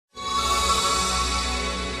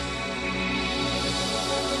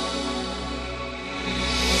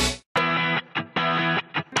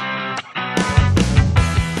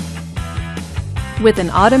with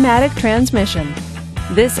an automatic transmission.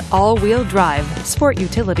 This all-wheel drive sport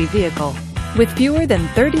utility vehicle, with fewer than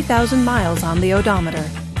 30,000 miles on the odometer,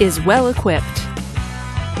 is well equipped.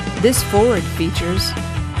 This Ford features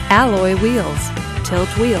alloy wheels, tilt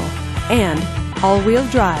wheel, and all-wheel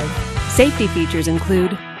drive. Safety features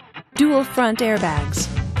include dual front airbags,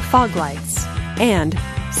 fog lights, and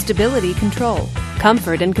stability control.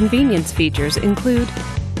 Comfort and convenience features include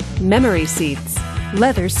memory seats,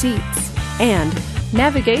 leather seats, and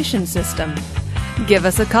navigation system. Give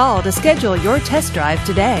us a call to schedule your test drive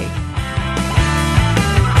today.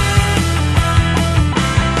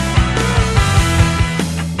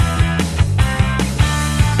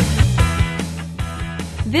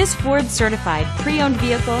 This Ford-certified pre-owned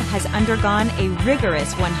vehicle has undergone a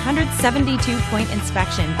rigorous 172-point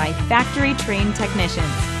inspection by factory-trained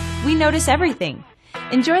technicians. We notice everything.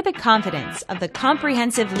 Enjoy the confidence of the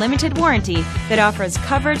comprehensive limited warranty that offers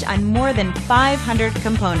coverage on more than 500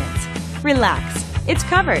 components. Relax, it's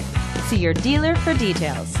covered. See your dealer for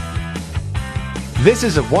details. This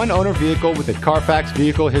is a one-owner vehicle with a Carfax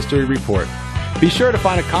Vehicle History Report. Be sure to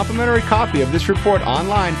find a complimentary copy of this report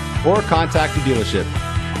online or contact the dealership.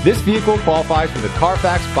 This vehicle qualifies for the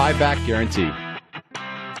Carfax Buyback Guarantee.